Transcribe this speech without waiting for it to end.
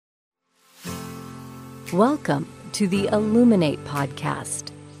Welcome to the Illuminate podcast,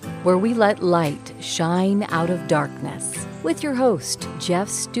 where we let light shine out of darkness with your host, Jeff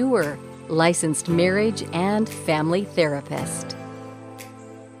Stewart, licensed marriage and family therapist.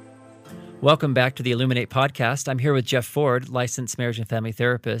 Welcome back to the Illuminate podcast. I'm here with Jeff Ford, licensed marriage and family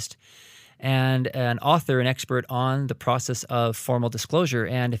therapist, and an author and expert on the process of formal disclosure.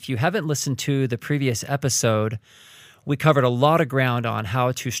 And if you haven't listened to the previous episode, we covered a lot of ground on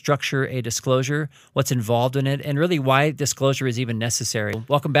how to structure a disclosure, what's involved in it, and really why disclosure is even necessary.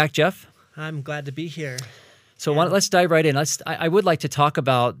 Welcome back, Jeff. I'm glad to be here. So let's dive right in. I would like to talk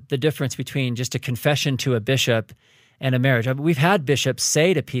about the difference between just a confession to a bishop and a marriage. I mean, we've had bishops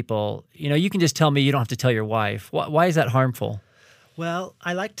say to people, you can just tell me, you don't have to tell your wife. Why is that harmful? Well,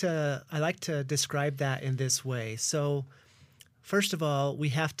 I like to describe that in this way. So, first of all, we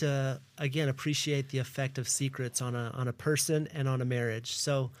have to, again, appreciate the effect of secrets on a person and on a marriage.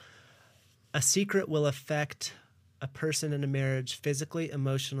 So a secret will affect a person in a marriage physically,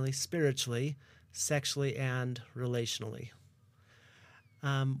 emotionally, spiritually, sexually, and relationally.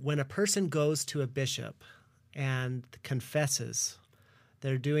 When a person goes to a bishop and confesses,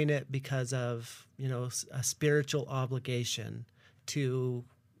 they're doing it because of, a spiritual obligation to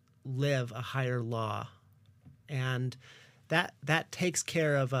live a higher law. And that takes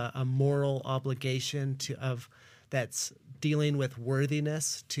care of a moral obligation that's dealing with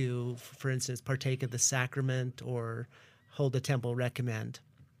worthiness to, for instance, partake of the sacrament or hold a temple recommend.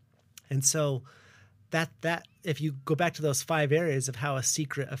 And so that if you go back to those 5 areas of how a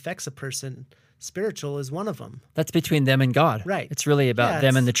secret affects a person, spiritual is one of them. That's between them and God. Right. It's really about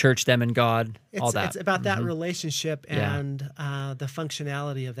them and the church, them and God, all that. It's about that relationship and the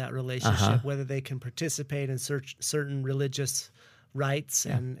functionality of that relationship, whether they can participate in certain religious rites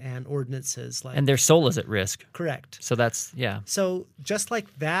and ordinances. And their soul is at risk. Correct. So that's, So just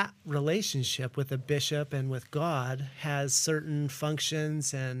like that relationship with a bishop and with God has certain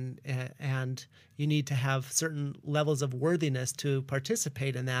functions and you need to have certain levels of worthiness to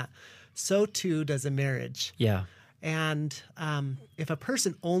participate in that, so too does a marriage. Yeah. And if a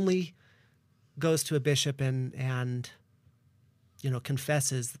person only goes to a bishop and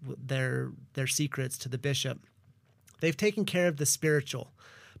confesses their secrets to the bishop, they've taken care of the spiritual,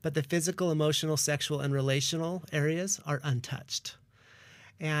 but the physical, emotional, sexual, and relational areas are untouched.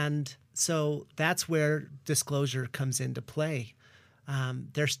 And so that's where disclosure comes into play.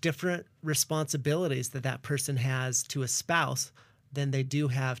 There's different responsibilities that person has to a spouse than they do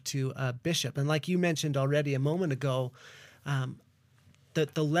have to a bishop. And like you mentioned already a moment ago,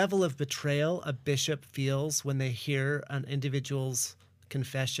 the level of betrayal a bishop feels when they hear an individual's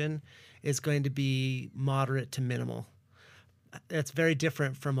confession is going to be moderate to minimal. It's very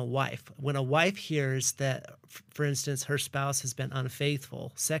different from a wife. When a wife hears that, for instance, her spouse has been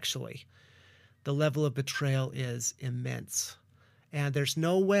unfaithful sexually, the level of betrayal is immense. And there's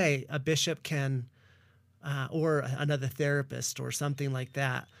no way a bishop can or another therapist or something like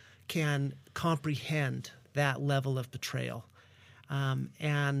that can comprehend that level of betrayal.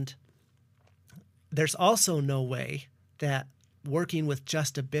 And there's also no way that working with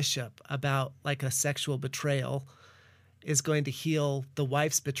just a bishop about like a sexual betrayal is going to heal the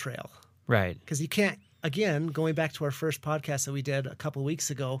wife's betrayal. Right. Because you can't, again, going back to our first podcast that we did a couple of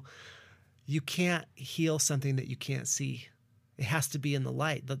weeks ago, you can't heal something that you can't see. It has to be in the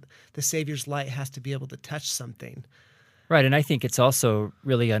light. The Savior's light has to be able to touch something. Right, and I think it's also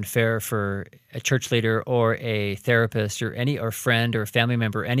really unfair for a church leader or a therapist or friend or family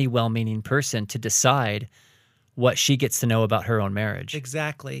member, any well-meaning person, to decide what she gets to know about her own marriage.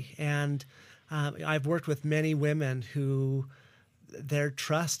 Exactly. And I've worked with many women who their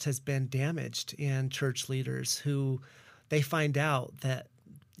trust has been damaged in church leaders who they find out that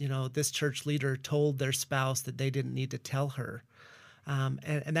this church leader told their spouse that they didn't need to tell her.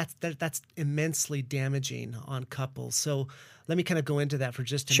 And that's immensely damaging on couples. So let me kind of go into that for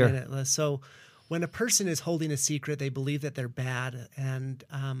just a minute. So when a person is holding a secret, they believe that they're bad. And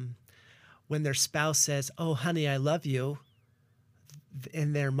when their spouse says, "Oh, honey, I love you,"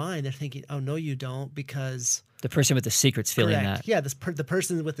 in their mind, they're thinking, "Oh, no, you don't," because the person with the secret's feeling correct. that. Yeah, the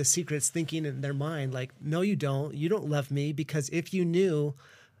person with the secret's thinking in their mind, like, "No, you don't. You don't love me because if you knew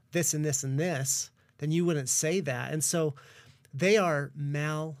this and this and this, then you wouldn't say that." And so they are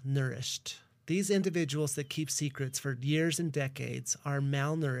malnourished. These individuals that keep secrets for years and decades are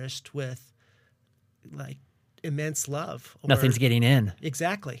malnourished with like immense love. Nothing's getting in.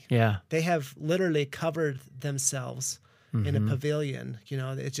 Exactly. Yeah. They have literally covered themselves in a pavilion.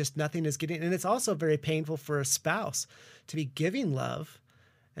 It's just nothing is getting, and it's also very painful for a spouse to be giving love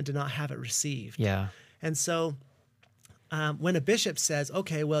and to not have it received. Yeah. And so when a bishop says,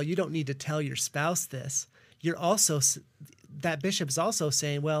 okay, well, you don't need to tell your spouse this, that bishop is also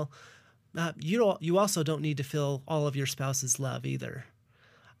saying, well, you also don't need to feel all of your spouse's love either.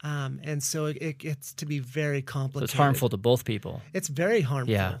 And so it gets to be very complicated. So it's harmful to both people. It's very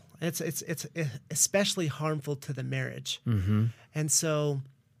harmful. Yeah. It's especially harmful to the marriage. Mm-hmm. And so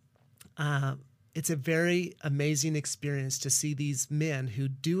it's a very amazing experience to see these men who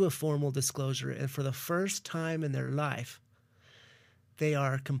do a formal disclosure, and for the first time in their life, they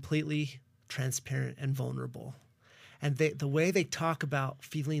are completely transparent and vulnerable. And the way they talk about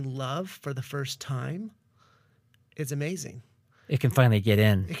feeling love for the first time is amazing. It can finally get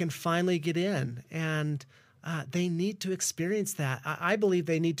in. It can finally get in. And they need to experience that. I believe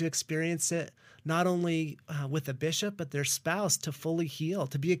they need to experience it not only with a bishop, but their spouse, to fully heal,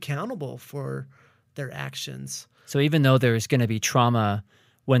 to be accountable for their actions. So even though there's going to be trauma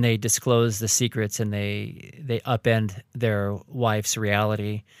when they disclose the secrets and they upend their wife's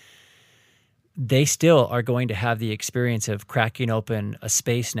reality, they still are going to have the experience of cracking open a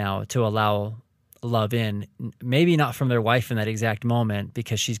space now to allow love in, maybe not from their wife in that exact moment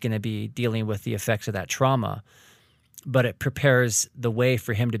because she's going to be dealing with the effects of that trauma, but it prepares the way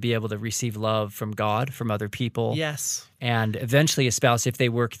for him to be able to receive love from God, from other people. Yes. And eventually a spouse, if they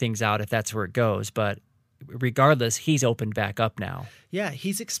work things out, if that's where it goes. But regardless, he's opened back up now. Yeah,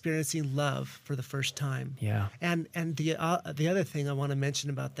 he's experiencing love for the first time. Yeah. And the other thing I want to mention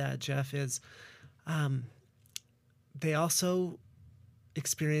about that, Jeff, is they also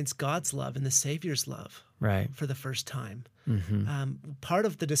experience God's love and the Savior's love for the first time. Mm-hmm. Part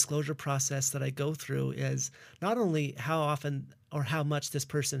of the disclosure process that I go through is not only how often or how much this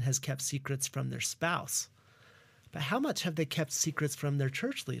person has kept secrets from their spouse, but how much have they kept secrets from their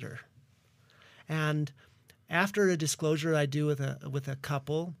church leader. And after a disclosure I do with a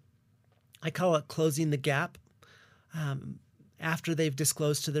couple, I call it closing the gap. After they've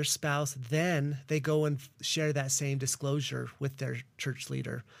disclosed to their spouse, then they go and share that same disclosure with their church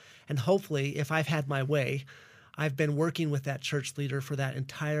leader. And hopefully, if I've had my way, I've been working with that church leader for that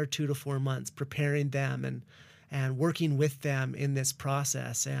entire 2 to 4 months, preparing them and working with them in this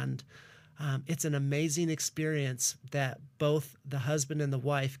process. And it's an amazing experience that both the husband and the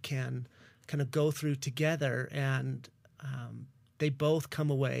wife can kind of go through together, and they both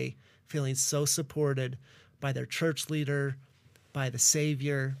come away feeling so supported by their church leader, by the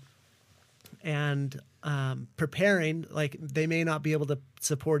Savior, and preparing. Like, they may not be able to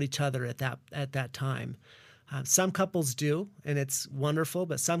support each other at that time. Some couples do, and it's wonderful,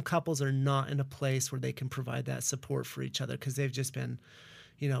 but some couples are not in a place where they can provide that support for each other because they've just been,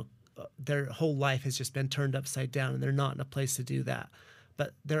 their whole life has just been turned upside down, and they're not in a place to do that.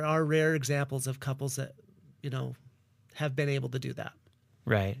 But there are rare examples of couples that, have been able to do that.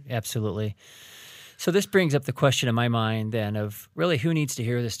 Right, absolutely. So this brings up the question in my mind then of really who needs to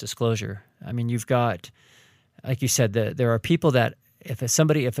hear this disclosure. I mean, you've got, like you said, there are people that if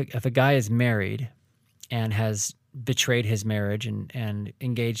a guy is married and has betrayed his marriage and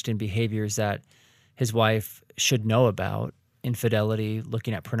engaged in behaviors that his wife should know about, infidelity,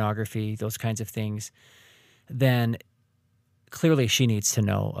 looking at pornography, those kinds of things, then clearly she needs to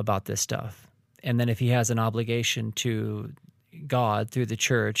know about this stuff. And then if he has an obligation to God through the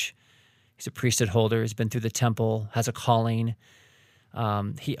church, he's a priesthood holder, has been through the temple, has a calling,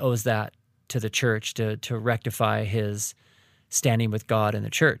 he owes that to the church to rectify his standing with God in the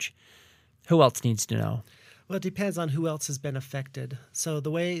church. Who else needs to know? Well, it depends on who else has been affected. So the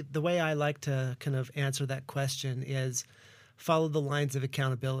way I like to kind of answer that question is follow the lines of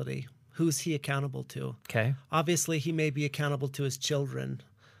accountability. Who's he accountable to? Okay. Obviously, he may be accountable to his children.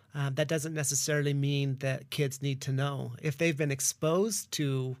 That doesn't necessarily mean that kids need to know. If they've been exposed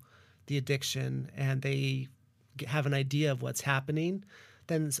to the addiction and they have an idea of what's happening,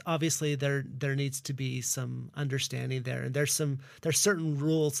 then obviously there needs to be some understanding there. And there's certain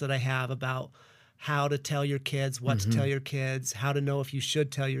rules that I have about how to tell your kids, what to tell your kids, how to know if you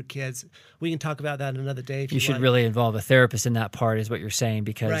should tell your kids. We can talk about that another day if you should like. Really involve a therapist in that part is what you're saying,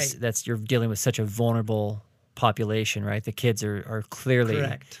 because you're dealing with such a vulnerable population, right? The kids are clearly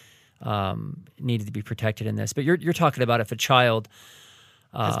correct. Needed to be protected in this. But you're talking about if a child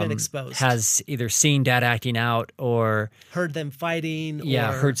has been exposed, has either seen dad acting out or heard them fighting,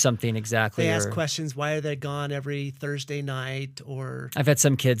 or heard something exactly. They ask questions: why are they gone every Thursday night? Or I've had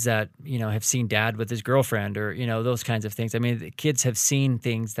some kids that have seen dad with his girlfriend, or those kinds of things. I mean, the kids have seen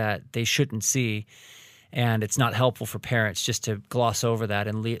things that they shouldn't see, and it's not helpful for parents just to gloss over that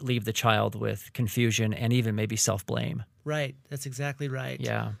and leave the child with confusion and even maybe self-blame. Right. That's exactly right.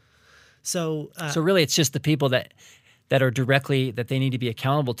 Yeah. So really, it's just the people that are directly that they need to be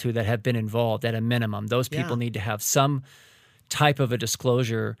accountable to that have been involved at a minimum. Those people need to have some type of a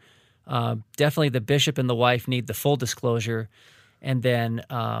disclosure. Definitely the bishop and the wife need the full disclosure, and then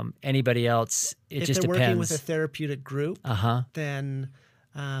anybody else, it just depends. If they're working with a therapeutic group, then...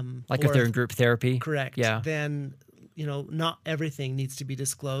 like if they're in group therapy? Correct. Yeah. Then, not everything needs to be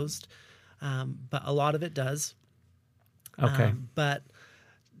disclosed, but a lot of it does. Okay. But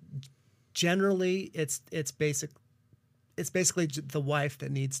generally, it's basically the wife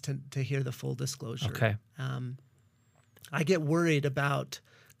that needs to hear the full disclosure. Okay. I get worried about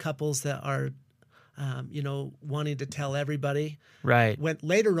couples that are, wanting to tell everybody. Right. When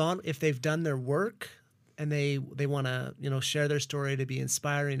later on, if they've done their work and they want to, share their story to be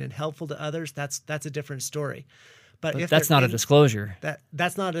inspiring and helpful to others, that's a different story. But if that's not a disclosure.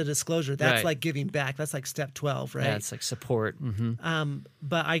 That's not a disclosure. That's right. like giving back. That's like step 12, right? Yeah, it's like support. Mm-hmm.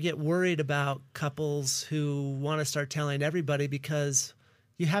 But I get worried about couples who want to start telling everybody, because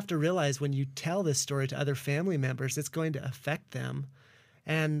you have to realize when you tell this story to other family members, it's going to affect them.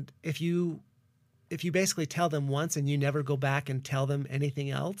 And if you basically tell them once and you never go back and tell them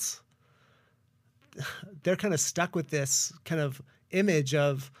anything else, they're kind of stuck with this kind of image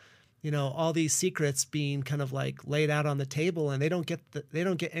of, all these secrets being kind of like laid out on the table, and they don't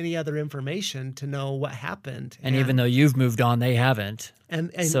get any other information to know what happened. And even though you've moved on, they haven't. And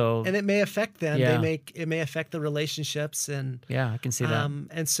it may affect them. Yeah. It may affect the relationships, and yeah, I can see that.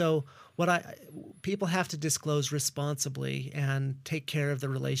 And so people have to disclose responsibly and take care of the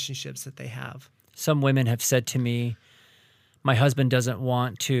relationships that they have. Some women have said to me, my husband doesn't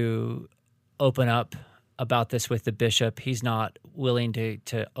want to open up about this with the bishop. He's not willing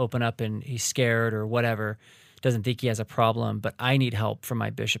to open up, and he's scared or whatever, doesn't think he has a problem, but I need help from my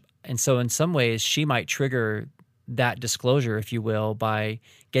bishop. And so in some ways, she might trigger that disclosure, if you will, by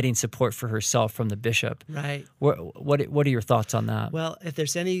getting support for herself from the bishop. Right. What are your thoughts on that? Well, if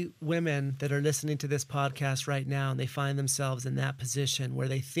there's any women that are listening to this podcast right now and they find themselves in that position where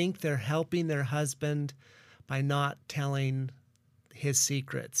they think they're helping their husband by not telling his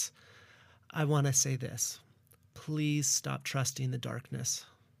secrets, I want to say this. Please stop trusting the darkness.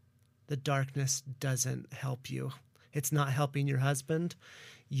 The darkness doesn't help you. It's not helping your husband.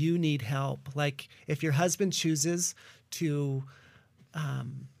 You need help. Like if your husband chooses to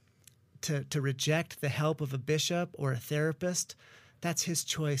reject the help of a bishop or a therapist, that's his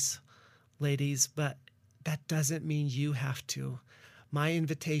choice, ladies, but that doesn't mean you have to. My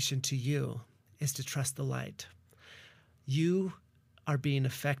invitation to you is to trust the light. You are being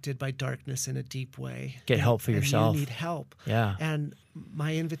affected by darkness in a deep way. Get help for yourself. You need help. Yeah. And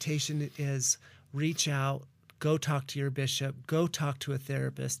my invitation is reach out, go talk to your bishop, go talk to a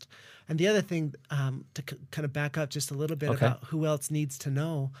therapist. And the other thing, to kind of back up just a little bit about who else needs to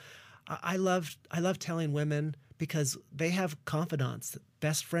know, I love telling women, because they have confidants,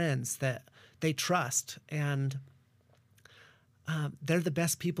 best friends that they trust, and they're the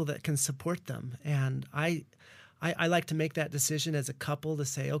best people that can support them. And I like to make that decision as a couple to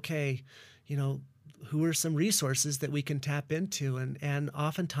say, okay, who are some resources that we can tap into? And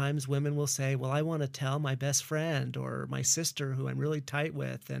oftentimes women will say, well, I want to tell my best friend or my sister who I'm really tight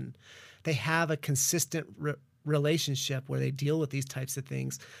with. And they have a consistent relationship where they deal with these types of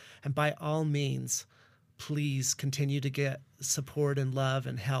things. And by all means, please continue to get support and love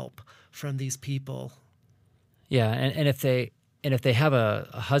and help from these people. Yeah. And if they have a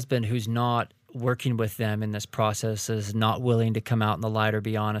husband who's not working with them in this process, is not willing to come out in the light or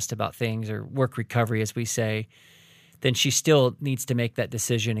be honest about things or work recovery, as we say, then she still needs to make that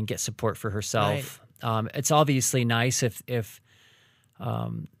decision and get support for herself. Right. It's obviously nice if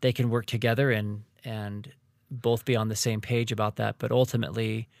they can work together and both be on the same page about that, but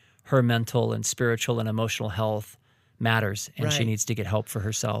ultimately her mental and spiritual and emotional health matters, and right. She needs to get help for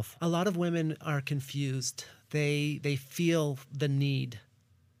herself. A lot of women are confused. They feel the need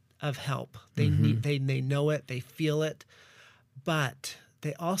of help. They know it, they feel it, but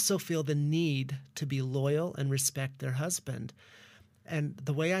they also feel the need to be loyal and respect their husband. And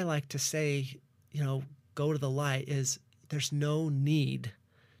the way I like to say, go to the light, is there's no need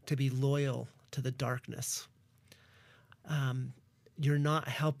to be loyal to the darkness. You're not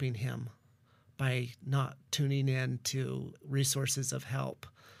helping him by not tuning in to resources of help.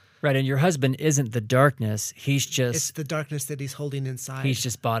 Right, and your husband isn't the darkness. It's the darkness that he's holding inside. He's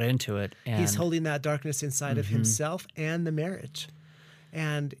just bought into it. And he's holding that darkness inside of himself and the marriage.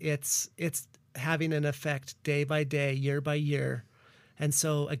 And it's having an effect day by day, year by year. And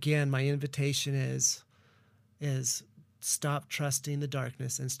so, again, my invitation is stop trusting the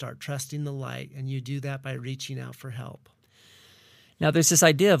darkness and start trusting the light. And you do that by reaching out for help. Now, there's this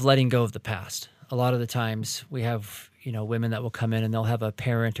idea of letting go of the past. A lot of the times we have, women that will come in and they'll have a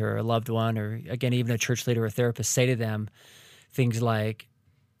parent or a loved one or, again, even a church leader or therapist say to them things like,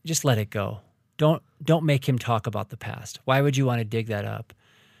 just let it go. Don't make him talk about the past. Why would you want to dig that up?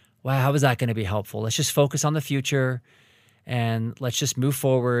 Wow, how is that going to be helpful? Let's just focus on the future and let's just move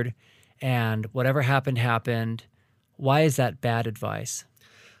forward. And whatever happened, happened. Why is that bad advice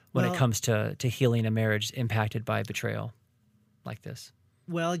when it comes to healing a marriage impacted by betrayal like this?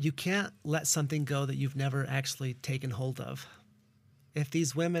 Well, you can't let something go that you've never actually taken hold of. If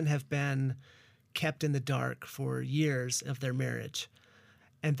these women have been kept in the dark for years of their marriage,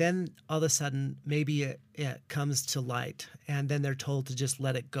 and then all of a sudden, maybe it comes to light, and then they're told to just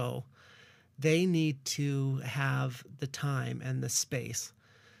let it go. They need to have the time and the space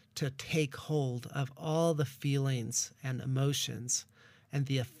to take hold of all the feelings and emotions and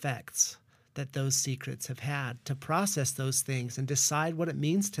the effects that those secrets have had, to process those things and decide what it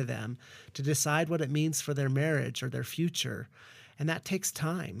means to them, to decide what it means for their marriage or their future. And that takes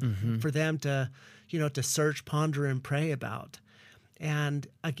time for them to, to search, ponder, and pray about. And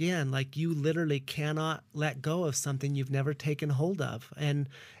again, like, you literally cannot let go of something you've never taken hold of. And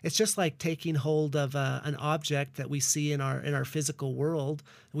it's just like taking hold of an object that we see in our physical world.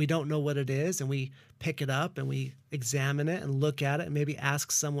 We don't know what it is, and we pick it up and we examine it and look at it and maybe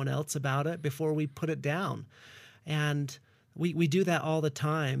ask someone else about it before we put it down. And we do that all the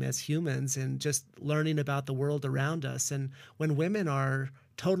time as humans, and just learning about the world around us. And when women are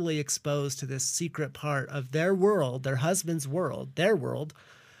totally exposed to this secret part of their world, their husband's world, their world,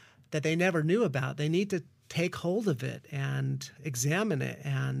 that they never knew about, they need to take hold of it and examine it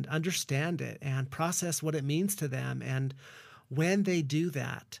and understand it and process what it means to them. And when they do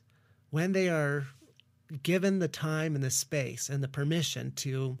that, when they are given the time and the space and the permission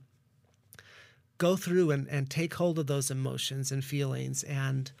to go through and take hold of those emotions and feelings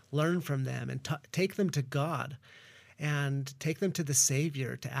and learn from them and take them to God and take them to the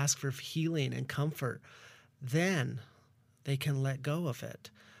Savior to ask for healing and comfort, then they can let go of it.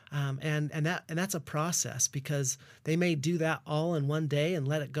 And that's a process, because they may do that all in one day and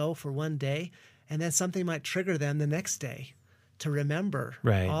let it go for one day, and then something might trigger them the next day to remember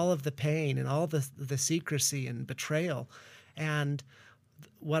all of the pain and all the secrecy and betrayal. And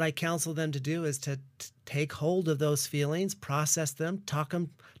what I counsel them to do is to take hold of those feelings, process them, talk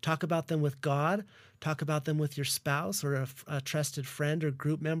about them with God, talk about them with your spouse or a trusted friend or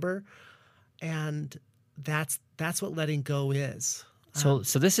group member, and that's what letting go is. So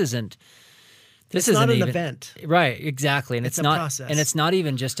this isn't. It's not an event, right? Exactly, and it's a not process. And it's not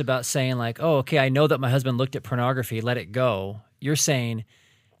even just about saying like, "Oh, okay, I know that my husband looked at pornography. Let it go." You're saying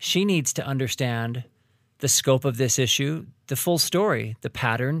she needs to understand the scope of this issue, the full story, the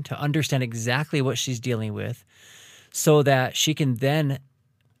pattern, to understand exactly what she's dealing with, so that she can then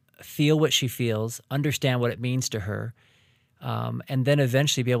feel what she feels, understand what it means to her, and then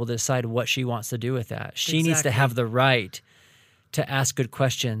eventually be able to decide what she wants to do with that. She needs to have the right to ask good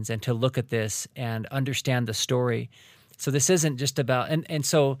questions and to look at this and understand the story. So this isn't just about, and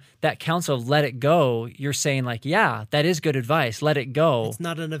so that counsel of let it go, you're saying like, yeah, that is good advice. Let it go. It's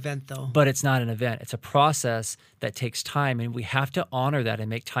not an event though. But it's not an event. It's a process that takes time, and we have to honor that and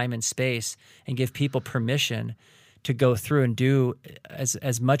make time and space and give people permission to go through and do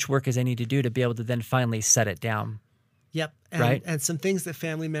as much work as they need to do to be able to then finally set it down. Yep. And some things that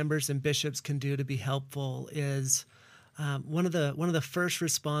family members and bishops can do to be helpful is one of the first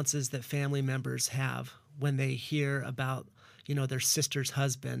responses that family members have when they hear about, their sister's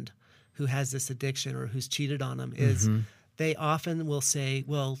husband who has this addiction or who's cheated on them is they often will say,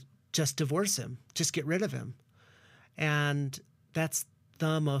 well, just divorce him, just get rid of him. And that's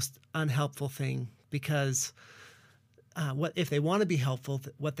the most unhelpful thing, because what if they want to be helpful,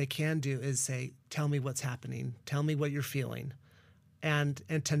 what they can do is say, tell me what's happening, tell me what you're feeling. And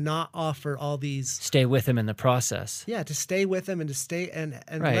to not offer all these... Stay with them in the process. Yeah, to stay with them and to stay and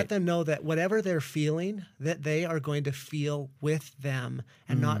let them know that whatever they're feeling, that they are going to feel with them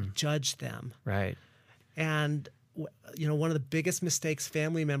and not judge them. Right. And, one of the biggest mistakes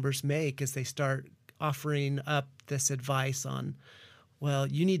family members make is they start offering up this advice on, well,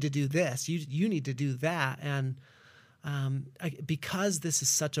 you need to do this, you need to do that. And because this is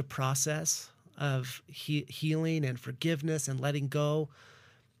such a process of healing and forgiveness and letting go,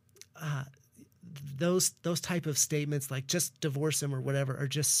 those type of statements like just divorce him or whatever are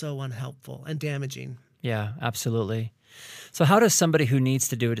just so unhelpful and damaging. Yeah, absolutely. So how does somebody who needs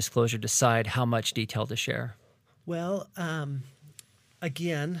to do a disclosure decide how much detail to share? Well,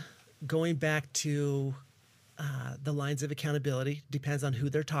 again, going back to the lines of accountability, depends on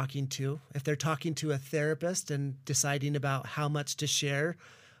who they're talking to. If they're talking to a therapist and deciding about how much to share,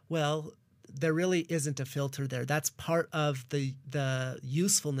 well, there really isn't a filter there. That's part of the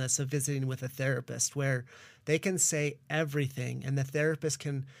usefulness of visiting with a therapist, where They can say everything, and the therapist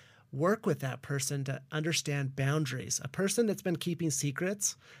can work with that person to understand boundaries. A person that's been keeping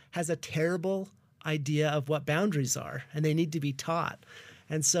secrets has a terrible idea of what boundaries are, and they need to be taught.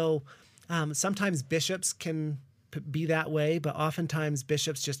 And so sometimes bishops can be that way, but oftentimes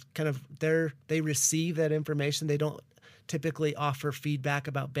bishops just kind of they receive that information. They don't typically offer feedback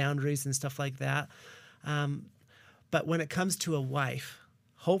about boundaries and stuff like that. But when it comes to a wife,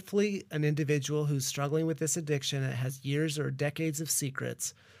 hopefully an individual who's struggling with this addiction that has years or decades of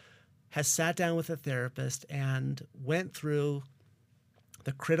secrets has sat down with a therapist and went through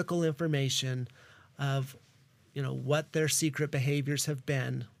the critical information of, what their secret behaviors have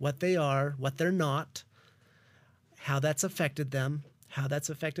been, what they are, what they're not, how that's affected them, how that's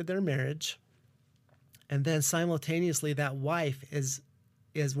affected their marriage. And then simultaneously, that wife is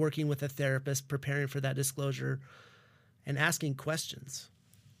working with a therapist, preparing for that disclosure and asking questions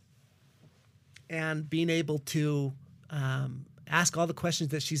and being able to ask all the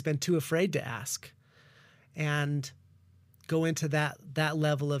questions that she's been too afraid to ask and go into that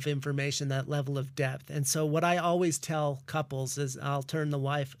level of information, that level of depth. And so what I always tell couples is I'll turn the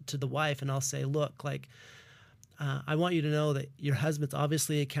wife and I'll say, look, I want you to know that your husband's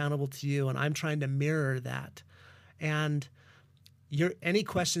obviously accountable to you, and I'm trying to mirror that. And any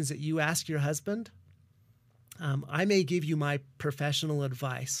questions that you ask your husband, I may give you my professional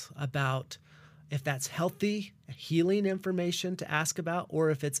advice about if that's healthy, healing information to ask about,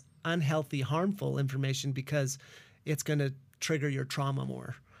 or if it's unhealthy, harmful information because it's going to trigger your trauma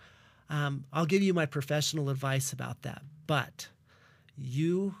more. I'll give you my professional advice about that. But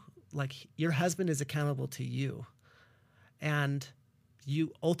your husband is accountable to you. And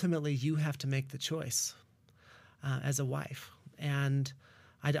you have to make the choice as a wife. And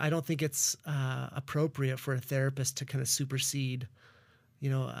I don't think it's appropriate for a therapist to kind of supersede,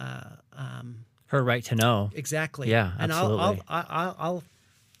 her right to know. Exactly. Yeah, and absolutely. I'll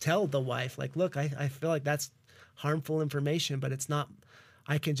tell the wife, look, I feel like that's harmful information, but it's not.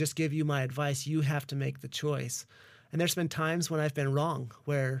 I can just give you my advice. You have to make the choice. And there's been times when I've been wrong,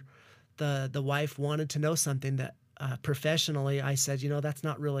 where the wife wanted to know something that professionally I said, that's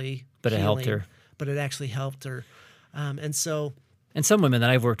not really But healing, it helped her. But it actually helped her. And some women that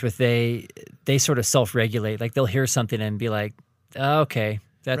I've worked with, they sort of self-regulate. Like they'll hear something and be like, oh, okay,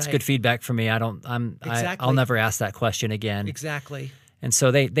 that's Right. good feedback for me. Exactly. I'll never ask that question again. Exactly. And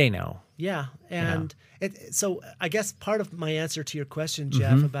so they know. Yeah. And so I guess part of my answer to your question,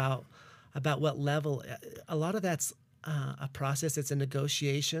 Jeff, about what level, a lot of that's a process. It's a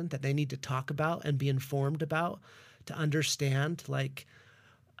negotiation that they need to talk about and be informed about to understand,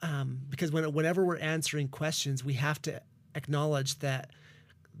 because whenever we're answering questions, we have to acknowledge that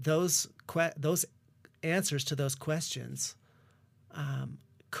those answers to those questions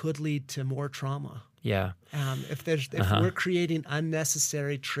could lead to more trauma. Yeah. If we're creating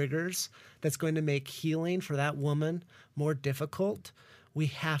unnecessary triggers that's going to make healing for that woman more difficult, we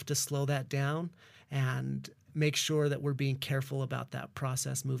have to slow that down and make sure that we're being careful about that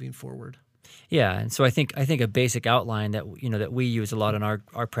process moving forward. Yeah, and so I think a basic outline that that we use a lot in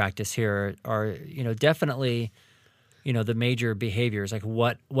our practice here are definitely the major behaviors, like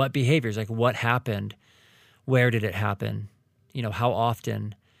what behaviors, like what happened, where did it happen, how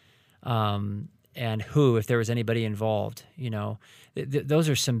often, and who, if there was anybody involved. Those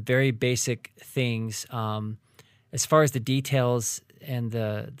are some very basic things. As far as the details and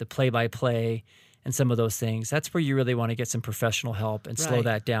the play-by-play and some of those things, that's where you really want to get some professional help and slow Right.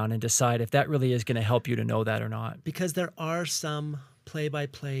 that down and decide if that really is going to help you to know that or not. Because there are some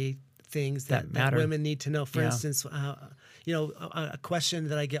play-by-play things that matter. women need to know. For Yeah. instance, a question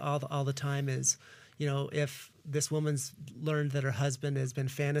that I get all the time is, if this woman's learned that her husband has been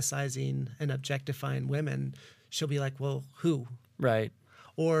fantasizing and objectifying women, she'll be like, well, who? Right.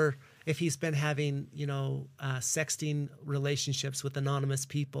 Or if he's been having, sexting relationships with anonymous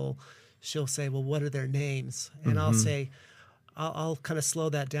people, she'll say, well, what are their names? And I'll say, I'll kind of slow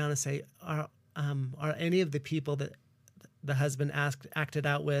that down and say, are any of the people that the husband acted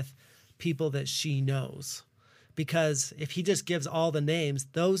out with people that she knows? Because if he just gives all the names,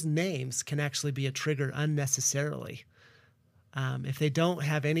 those names can actually be a trigger unnecessarily. If they don't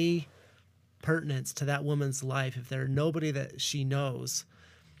have any pertinence to that woman's life, if they're nobody that she knows,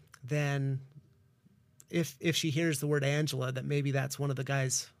 then if she hears the word Angela, that maybe that's one of the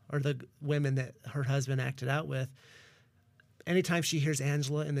guys or the women that her husband acted out with, anytime she hears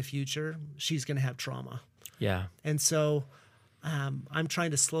Angela in the future, she's going to have trauma. Yeah. And so I'm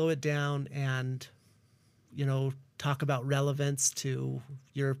trying to slow it down and, talk about relevance to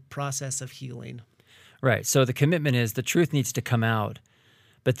your process of healing. Right. So the commitment is the truth needs to come out,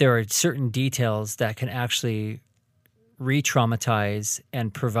 but there are certain details that can actually re-traumatize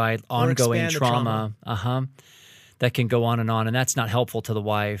and provide ongoing expand the trauma. That can go on, and that's not helpful to the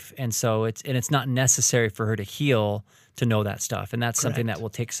wife. And so it's not necessary for her to heal to know that stuff. And that's something Correct. that will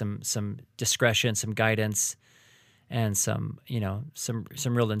take some discretion, some guidance, and some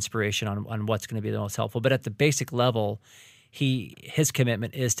real inspiration on what's going to be the most helpful. But at the basic level, his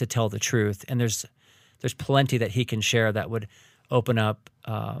commitment is to tell the truth, and there's plenty that he can share that would open up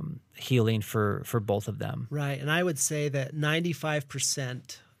healing for both of them. Right. And I would say that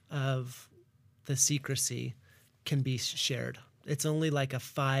 95% of the secrecy can be shared. It's only like a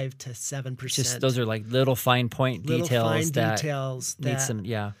 5 to 7%. Just those are like little fine point details that need some,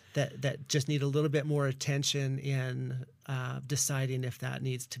 that just need a little bit more attention in deciding if that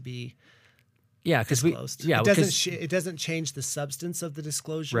needs to be disclosed. It doesn't change the substance of the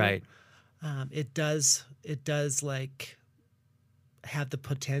disclosure. Right. It does like have the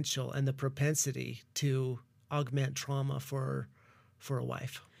potential and the propensity to augment trauma for a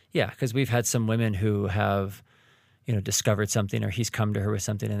wife. Yeah, because we've had some women who have, discovered something, or he's come to her with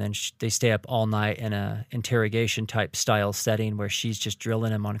something, and then they stay up all night in a interrogation type style setting where she's just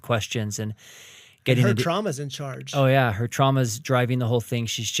drilling him on questions and getting her trauma's in charge. Oh yeah, her trauma's driving the whole thing.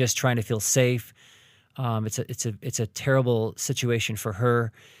 She's just trying to feel safe. It's a terrible situation for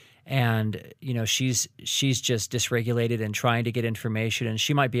her, and she's just dysregulated and trying to get information, and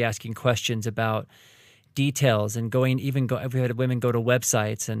she might be asking questions about details and we had women go to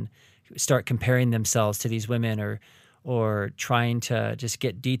websites and start comparing themselves to these women, or trying to just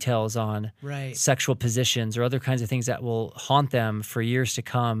get details on sexual positions or other kinds of things that will haunt them for years to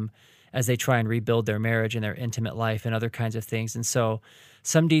come as they try and rebuild their marriage and their intimate life and other kinds of things. And so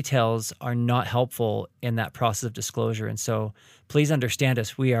some details are not helpful in that process of disclosure. And so please understand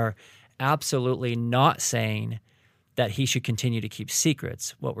us. We are absolutely not saying that he should continue to keep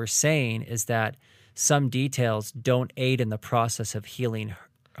secrets. What we're saying is that some details don't aid in the process of healing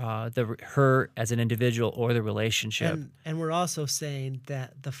her as an individual or the relationship. And we're also saying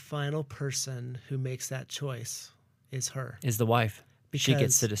that the final person who makes that choice is the wife. She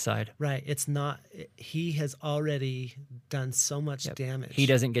gets to decide. Right. It's not, he has already done so much damage. He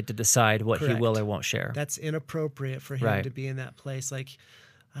doesn't get to decide what he will or won't share. That's inappropriate for him to be in that place, like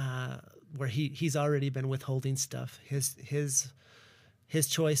where he's already been withholding stuff. His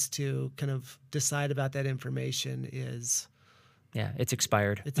choice to kind of decide about that information is... Yeah, it's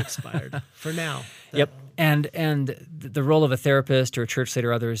expired. It's expired for now. Yep. And the role of a therapist or a church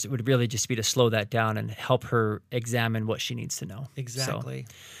leader or others would really just be to slow that down and help her examine what she needs to know. Exactly.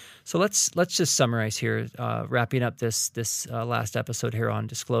 So let's just summarize here, wrapping up this last episode here on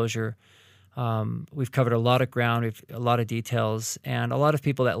disclosure. We've covered a lot of ground, a lot of details, and a lot of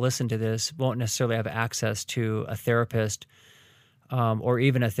people that listen to this won't necessarily have access to a therapist or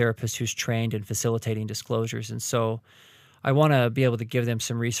even a therapist who's trained in facilitating disclosures. And so I want to be able to give them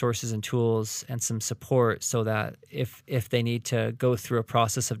some resources and tools and some support so that if they need to go through a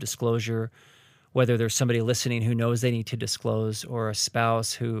process of disclosure, whether there's somebody listening who knows they need to disclose or a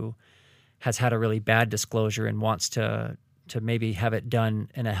spouse who has had a really bad disclosure and wants to maybe have it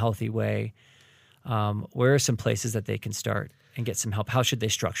done in a healthy way, where are some places that they can start and get some help? How should they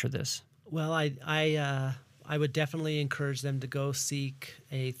structure this? Well, I would definitely encourage them to go seek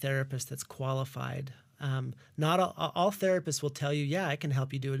a therapist that's qualified. Not all therapists will tell you, I can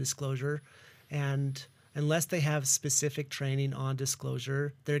help you do a disclosure. And unless they have specific training on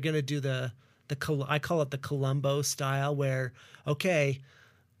disclosure, they're going to do I call it the Columbo style, where, okay,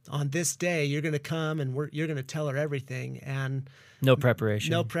 on this day, you're going to come and you're going to tell her everything. And no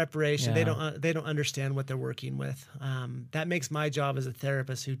preparation. Yeah. They don't understand what they're working with. That makes my job as a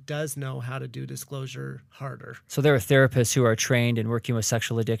therapist who does know how to do disclosure harder. So there are therapists who are trained in working with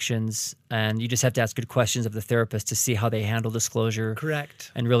sexual addictions, and you just have to ask good questions of the therapist to see how they handle disclosure.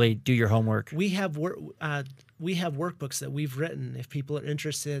 Correct. And really do your homework. We have workbooks that we've written. If people are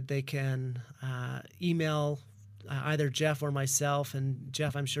interested, they can email either Jeff or myself. And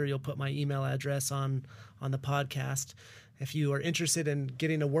Jeff, I'm sure you'll put my email address on the podcast. If you are interested in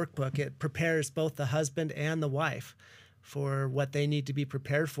getting a workbook, it prepares both the husband and the wife for what they need to be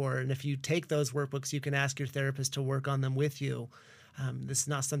prepared for. And if you take those workbooks, you can ask your therapist to work on them with you. This is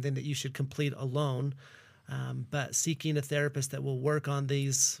not something that you should complete alone, but seeking a therapist that will work on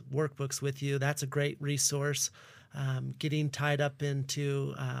these workbooks with you, that's a great resource. Getting tied up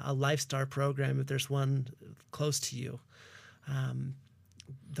into a Lifestar program, if there's one close to you.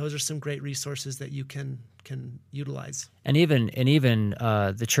 Those are some great resources that you can utilize. And even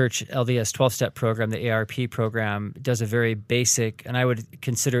the church LDS 12-step program, the ARP program, does a very basic, and I would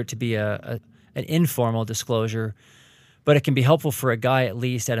consider it to be an informal disclosure, But it can be helpful for a guy, at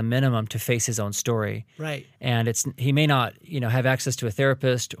least at a minimum, to face his own story. Right. And he may not, have access to a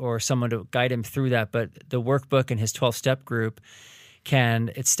therapist or someone to guide him through that, but the workbook and his 12-step group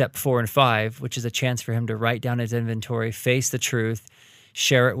it's step 4 and 5, which is a chance for him to write down his inventory, face the truth,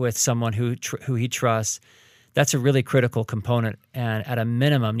 share it with someone who he trusts. That's a really critical component, and at a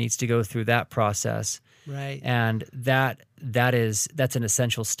minimum needs to go through that process. Right. And that's an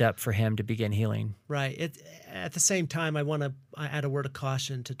essential step for him to begin healing. Right. At the same time, I want to add a word of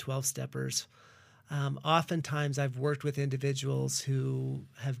caution to 12-steppers. Oftentimes, I've worked with individuals who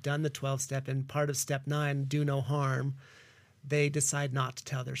have done the 12-step, and part of step 9, do no harm, they decide not to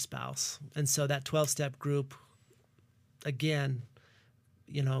tell their spouse. And so that 12-step group, again,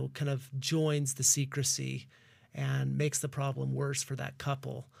 kind of joins the secrecy and makes the problem worse for that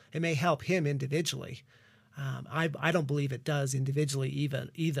couple. It may help him individually. I don't believe it does individually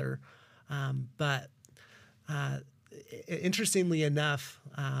either. But interestingly enough,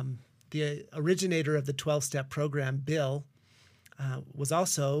 the originator of the 12-step program, Bill, was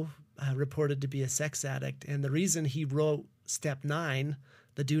also reported to be a sex addict. And the reason he wrote step 9,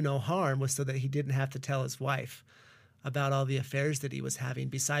 the do no harm, was so that he didn't have to tell his wife about all the affairs that he was having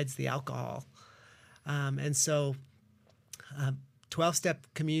besides the alcohol. And so 12-step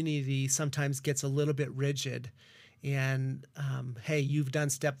community sometimes gets a little bit rigid. And, hey, you've done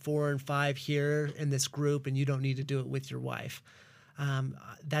step 4 and 5 here in this group, and you don't need to do it with your wife.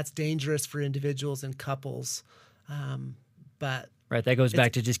 That's dangerous for individuals and couples. But right, that goes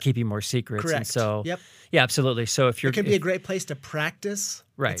back to just keeping more secrets. Correct. And so, yep. Yeah, absolutely. So it can be a great place to practice.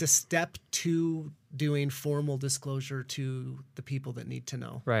 Right. It's a step to doing formal disclosure to the people that need to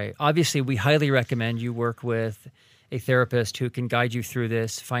know. Right. Obviously, we highly recommend you work with a therapist who can guide you through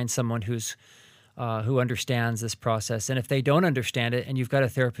this. Find someone who understands this process. And if they don't understand it, and you've got a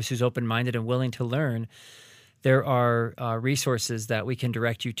therapist who's open-minded and willing to learn, there are resources that we can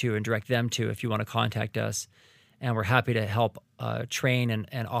direct you to and direct them to if you want to contact us. And we're happy to help train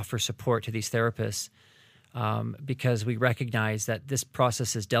and offer support to these therapists because we recognize that this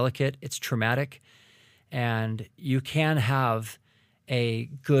process is delicate, it's traumatic, and you can have a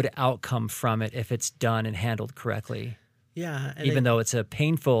good outcome from it if it's done and handled correctly. Yeah. Even though it's a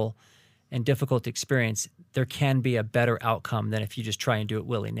painful and difficult experience, there can be a better outcome than if you just try and do it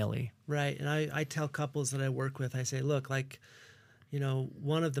willy-nilly. Right. And I tell couples that I work with, I say, look,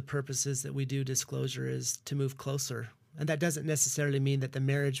 one of the purposes that we do disclosure is to move closer. And that doesn't necessarily mean that the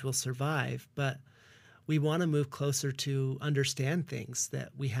marriage will survive, but we want to move closer to understand things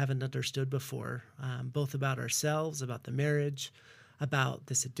that we haven't understood before, both about ourselves, about the marriage, about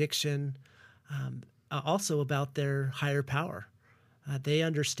this addiction, also about their higher power. They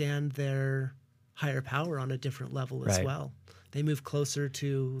understand their higher power on a different level as well. They move closer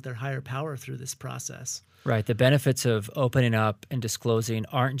to their higher power through this process. Right. The benefits of opening up and disclosing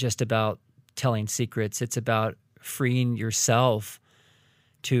aren't just about telling secrets. It's about freeing yourself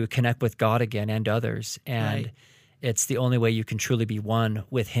to connect with God again and others. And it's the only way you can truly be one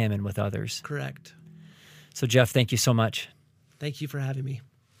with Him and with others. Correct. So, Jeff, thank you so much. Thank you for having me.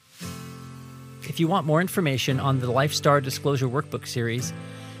 If you want more information on the LifeStar Disclosure Workbook series,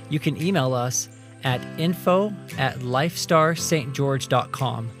 you can email us at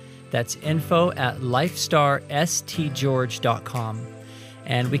info@lifestarstgeorge.com. That's info@lifestarstgeorge.com.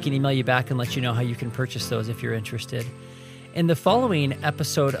 And we can email you back and let you know how you can purchase those if you're interested. In the following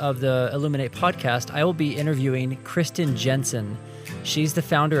episode of the Illuminate podcast, I will be interviewing Kristen Jensen. She's the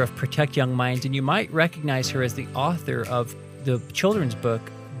founder of Protect Young Minds, and you might recognize her as the author of the children's book,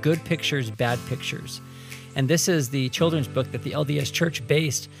 Good Pictures, Bad Pictures. And this is the children's book that the LDS Church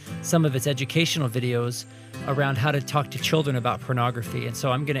based some of its educational videos around how to talk to children about pornography. And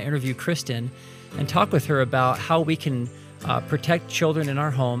so I'm going to interview Kristen and talk with her about how we can protect children in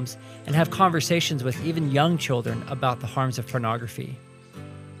our homes and have conversations with even young children about the harms of pornography.